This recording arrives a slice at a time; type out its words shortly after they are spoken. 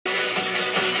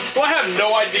So I have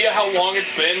no idea how long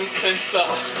it's been since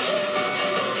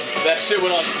that shit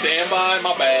went on standby.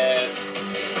 My bad.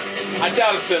 I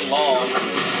doubt it's been long.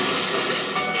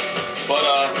 But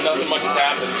nothing much has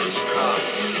happened.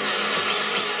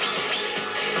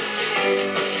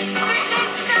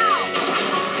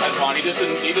 That's fine. He just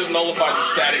nullified the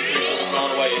static piece that was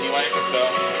going away anyway, so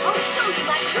I'll show you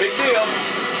my big deal.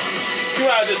 See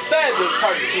what I just said, the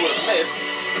part that you would have missed.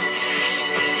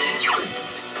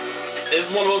 This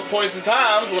is one of those points in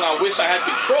times when I wish I had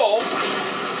control,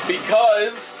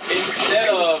 because instead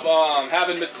of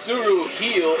having Mitsuru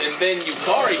heal and then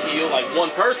Yukari heal like one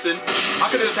person, I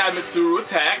could have just had Mitsuru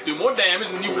attack, do more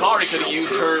damage, and Yukari could have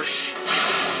used her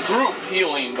group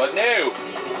healing, but no.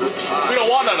 We don't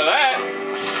want none of that.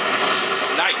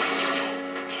 Nice.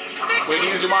 Way to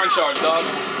use your mind charge, dog.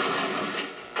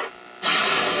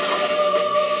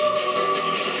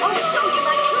 I'll show you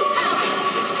my true power.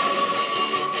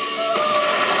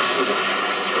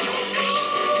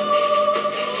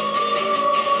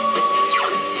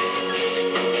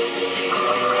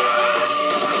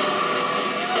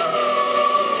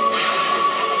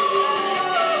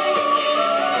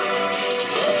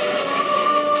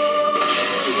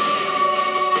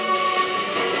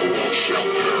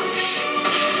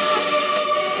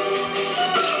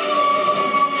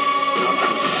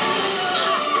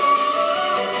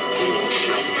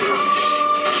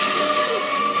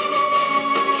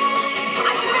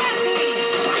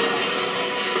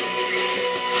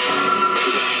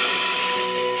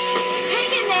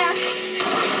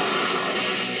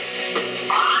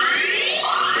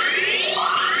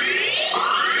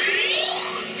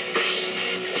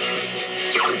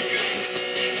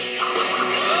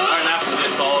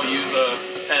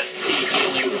 SP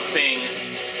healing thing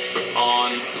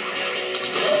on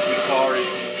Yukari.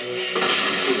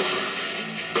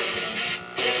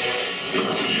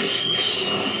 It's useless.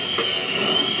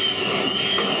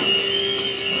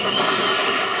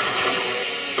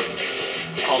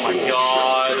 Oh my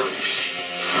god.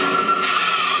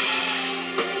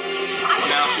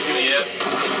 Now she's gonna hit.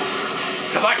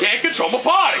 Because I can't control my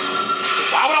body!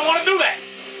 Why would I want to do that?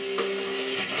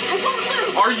 I won't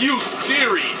lose. Are you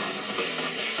serious?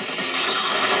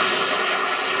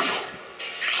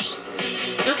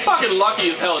 You're fucking lucky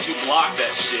as hell that you blocked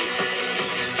that shit.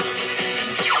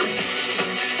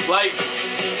 Like,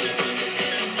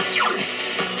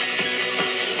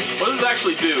 what does it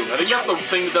actually do? I think that's the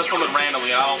thing that does something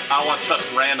randomly. I don't want to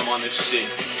touch random on this shit.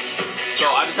 So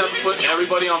I just have to put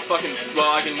everybody on fucking,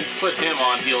 well, I can put him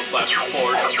on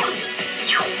heal/support.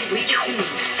 Leave it to me.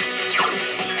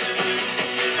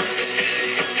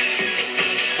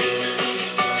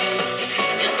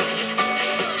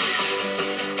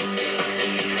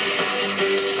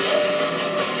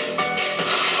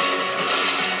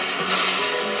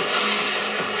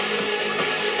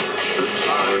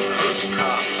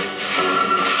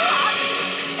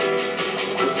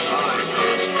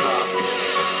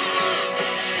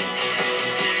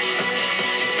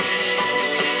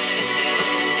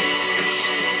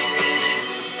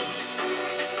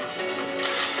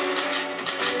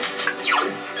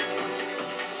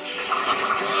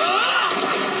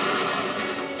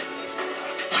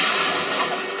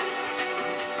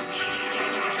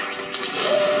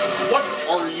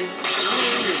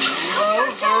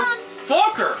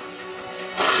 Fucker!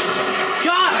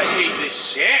 God, I hate this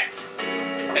shit!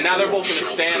 And now they're both gonna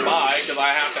stand by, because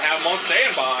I have to have them on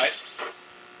standby.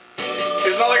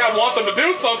 It's not like I want them to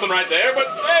do something right there, but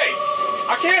hey,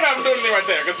 I can't have them do anything right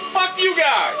there, because fuck you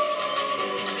guys!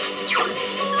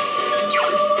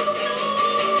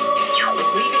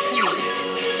 Leave it to me.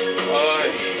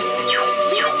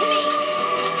 Leave it to me.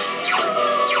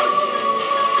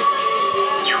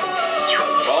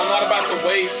 Well, I'm not about to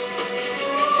waste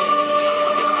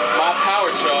my power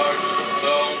charge,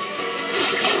 so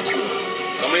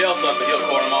somebody else will have to heal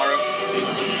Koromaru.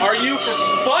 Are you for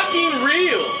fucking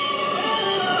real?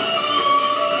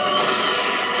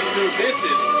 Dude, this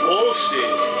is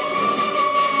bullshit.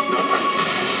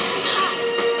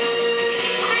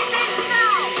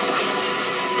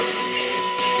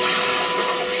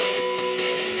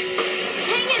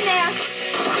 Hang in there.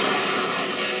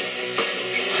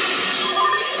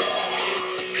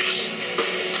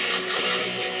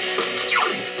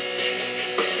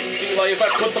 See, like, if I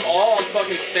put them all on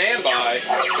fucking standby...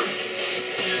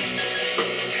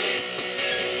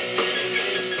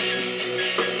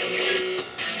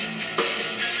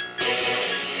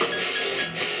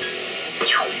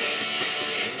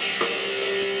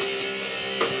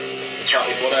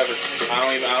 Whatever. I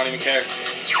don't even care.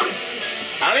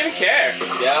 I don't even care.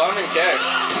 Yeah, I don't even care.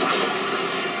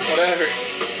 Whatever.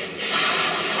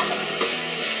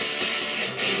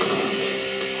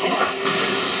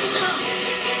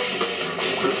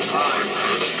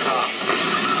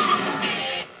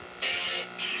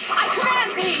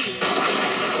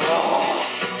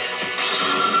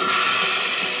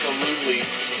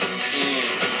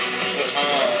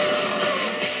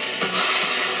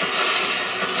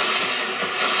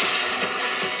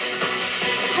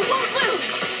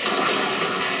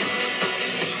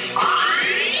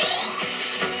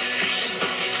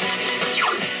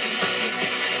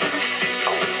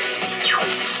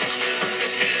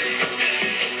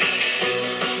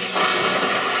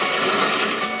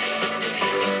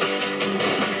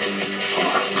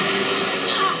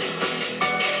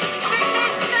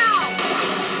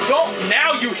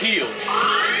 you heal.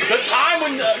 The time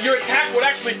when your attack would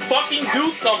actually fucking do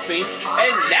something,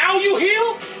 and now you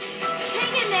heal?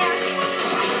 Hang in there.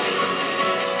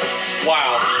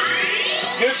 Wow.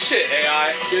 Good shit,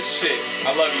 AI. Good shit.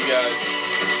 I love you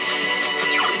guys.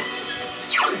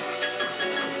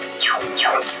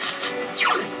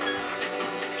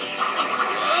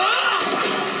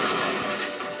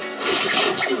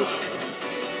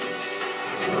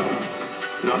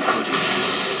 Not good.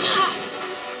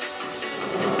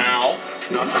 Ow.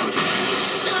 Not good.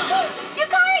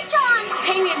 Yukari-chan!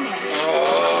 Hang in there.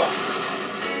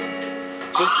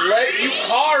 Just let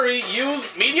Yukari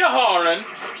use Media Haran,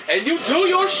 and you do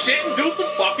your shit and do some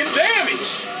fucking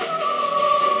damage.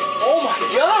 Oh my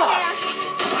god.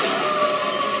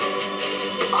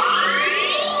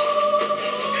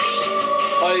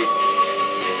 Like,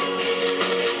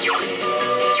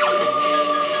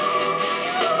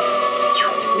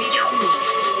 Leave it to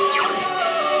me.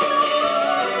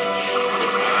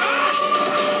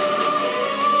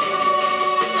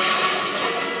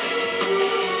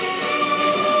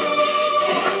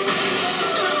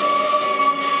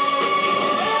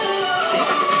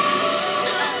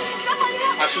 Someone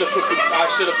help me. I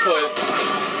should have put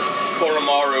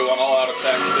Koromaru on all out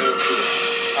attack too.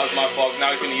 That was my fault.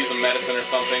 Now he's gonna use a medicine or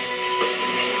something.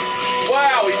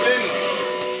 Wow, he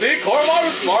didn't. See,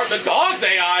 Koromaru's smart. The dog's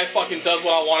AI fucking does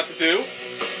what I want it to do.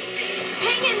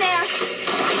 Hang in there.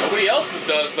 Nobody else's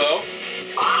does though.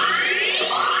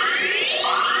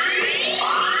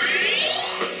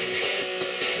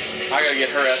 I gotta get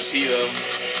her SP though.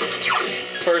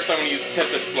 First, I'm gonna use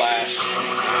Tempest Slash,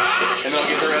 and then I'll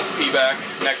get her SP back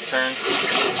next turn.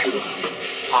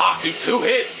 Ah, do 2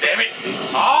 hits, damn it!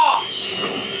 Ah!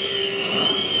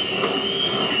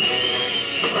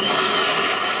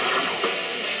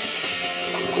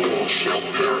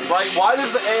 Like, why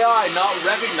does the AI not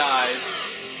recognize?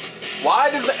 Why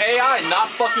does the AI not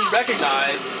fucking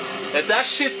recognize that that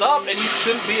shit's up and you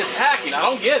shouldn't be attacking? I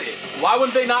don't get it. Why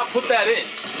wouldn't they not put that in?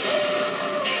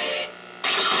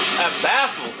 That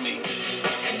baffles me.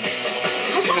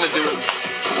 She's gonna do it.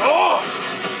 Oh!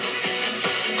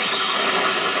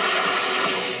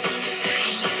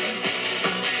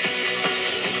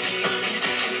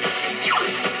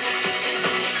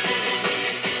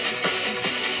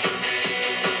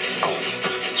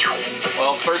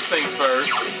 Well, first things first.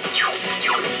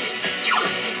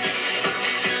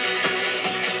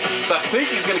 So I think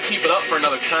he's gonna keep it up for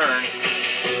another turn.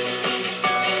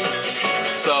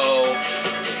 So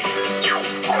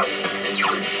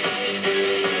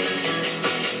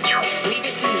Leave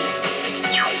it to me.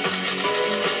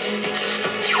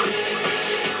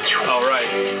 all right.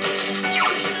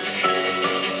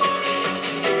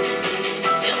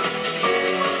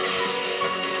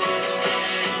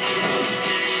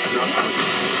 Not good.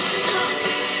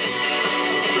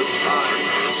 The time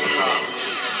has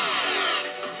come.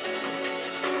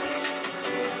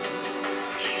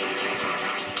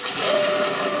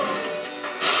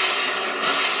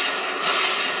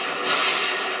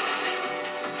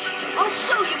 I'll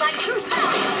show you my true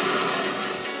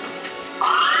power.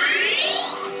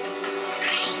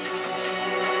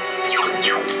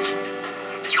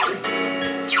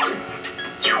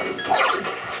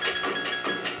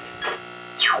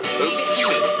 Leave it to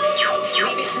me.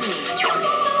 Leave it to me.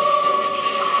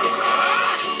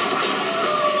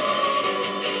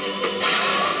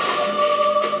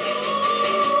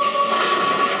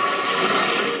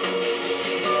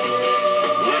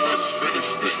 Let us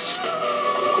finish this.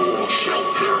 All shall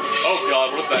perish. Oh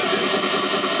god, what does that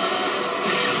do?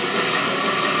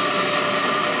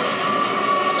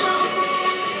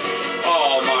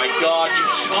 Oh my god, you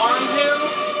charmed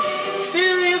him?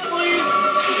 Seriously?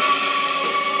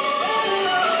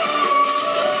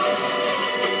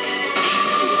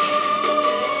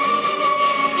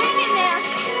 Hang in there.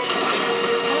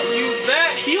 Don't use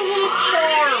that. Heal little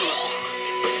charm.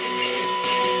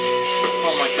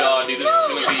 Oh my god, dude, this is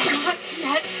gonna be. Not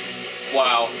yet.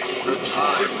 Wow. The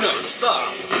time This is gonna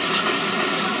suck.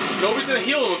 Nobody's gonna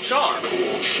heal him with charm.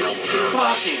 all shall perish.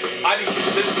 Fucking.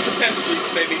 This potentially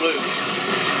just made me lose.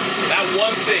 That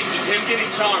one thing, just him getting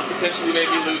charm potentially made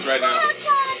me lose right now.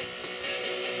 Chan.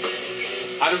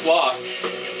 I just lost.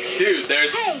 Dude,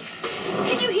 there's Hey,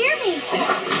 can you hear me? Snap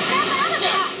out of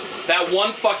it. that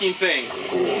one fucking thing.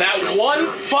 That one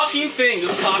fucking thing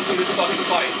just cost me this fucking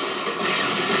fight.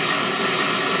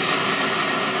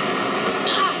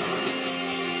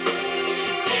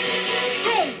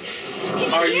 Hey,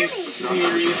 can Are hear you me?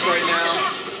 serious right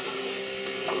now?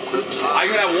 The time I'm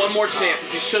gonna have one more chance,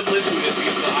 as he should live through this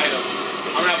because of the item.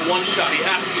 I'm gonna have one shot. He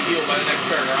has to be healed by the next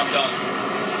turn, or I'm done.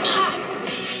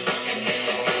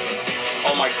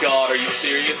 Oh my god, are you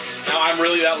serious? Now I'm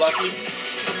really that lucky?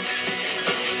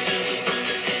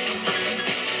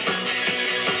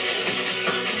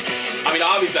 I mean,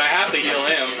 obviously I have to heal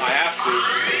him. I have to.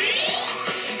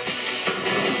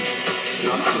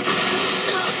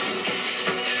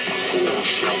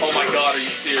 Oh my god, are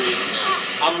you serious?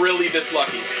 I'm really this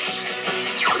lucky.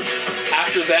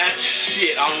 After that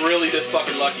shit, I'm really this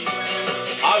fucking lucky.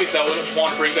 Obviously, I wouldn't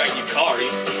want to bring back Yukari.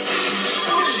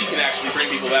 She can actually bring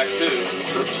people back too.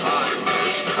 The time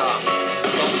has come.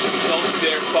 Don't you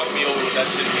dare fuck me over with that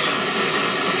shit again.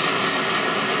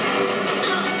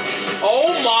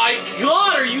 Oh my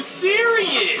god, are you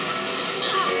serious?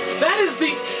 That is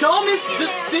the dumbest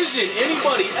decision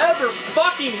anybody ever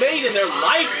fucking made in their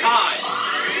lifetime.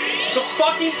 To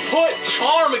fucking put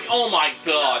Charm. Oh my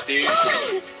god, dude.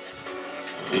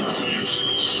 It's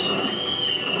useless.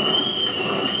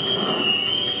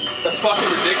 That's fucking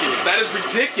ridiculous. That is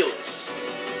ridiculous.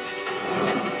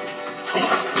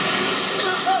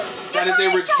 That is a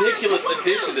ridiculous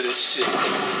addition to this shit.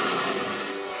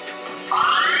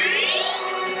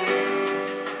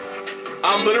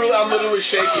 I'm literally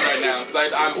shaking right now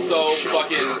because I'm so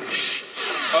fucking.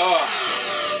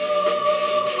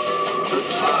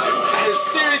 That is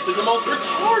seriously the most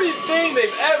retarded thing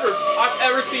I've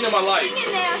ever seen in my life.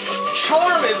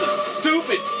 Charm is a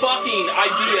stupid fucking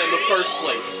idea in the first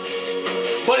place.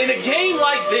 But in a game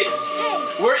like this,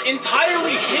 where it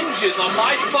entirely hinges on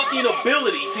my fucking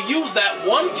ability to use that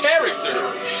one character,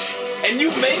 and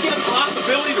you make it a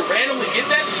possibility to randomly get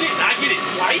that shit and I get it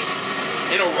twice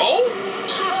in a row?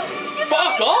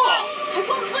 Fuck off! I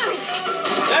won't lose.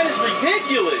 That is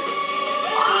ridiculous.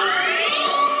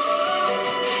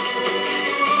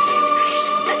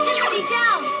 Agility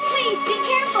down. Please be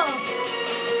careful.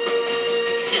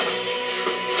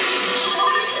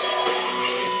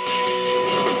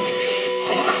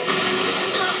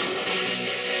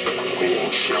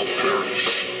 All shall perish.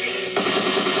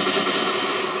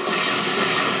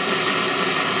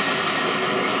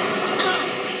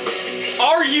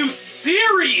 Are you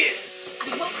serious?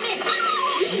 I won't win.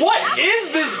 What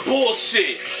is this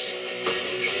bullshit?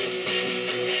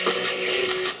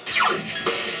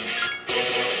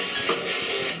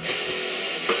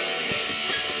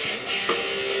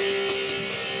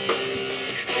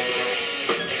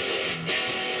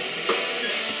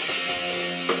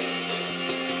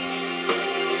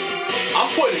 I'm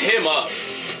putting him up.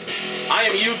 I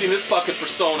am using this fucking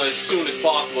persona as soon as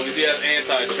possible because he has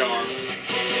anti-charm.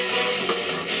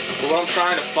 But what I'm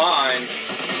trying to find...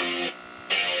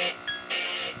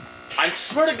 I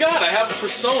swear to God, I have a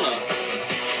persona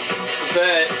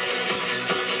that...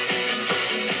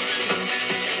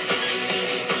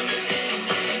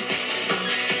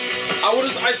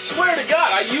 I swear to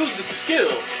God, I used a skill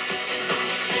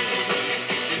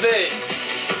that...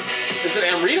 Is it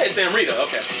Amrita? It's Amrita,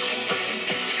 okay.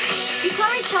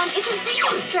 Yukari-chan isn't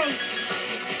thinking straight.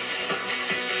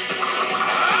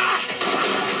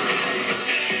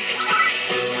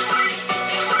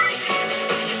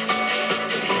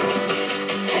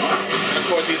 And of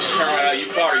course he's just trying to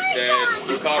Yukari's dead.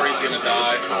 Yukari's gonna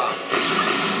die.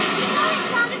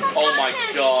 Yukari-chan is Oh my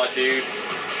unconscious. god, dude.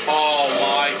 Oh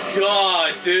my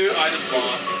god, dude. I just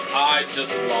lost.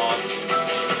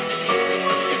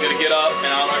 He's gonna get up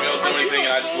and I'm not gonna do anything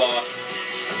and I just lost.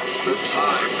 The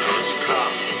time has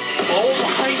come. Oh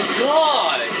my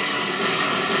god!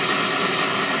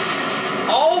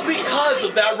 All because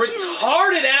of that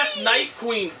retarded ass Night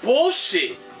Queen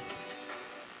bullshit.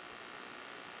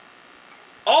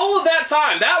 All of that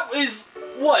time, that is,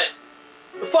 what?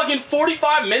 Fucking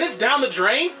 45 minutes down the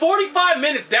drain? 45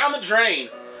 minutes down the drain.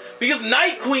 Because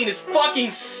Night Queen is fucking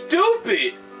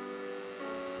stupid.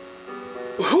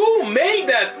 Who made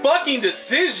that fucking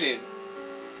decision?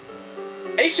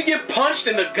 They should get punched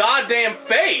in the goddamn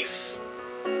face.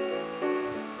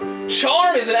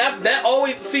 Charm is an app that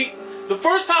always... See, the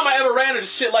first time I ever ran into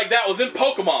shit like that was in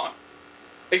Pokemon.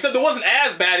 Except it wasn't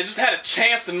as bad, it just had a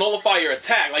chance to nullify your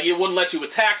attack. Like, it wouldn't let you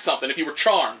attack something if you were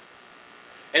charmed.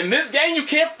 In this game, you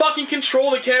can't fucking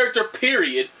control the character,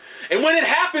 period. And when it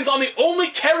happens on the only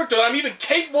character that I'm even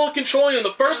capable of controlling in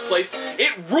the first place,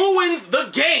 it ruins the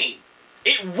game.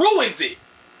 It ruins it.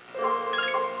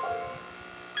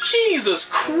 Jesus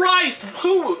Christ,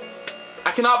 who...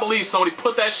 I cannot believe somebody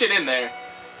put that shit in there.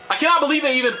 I cannot believe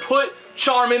they even put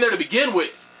Charm in there to begin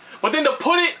with. But then to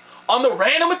put it on the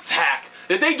random attack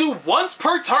that they do once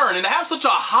per turn and to have such a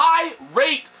high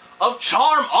rate of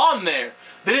Charm on there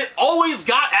that it always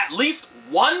got at least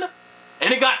one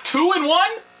and it got 2 in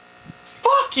 1?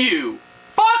 Fuck you!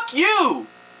 Fuck you!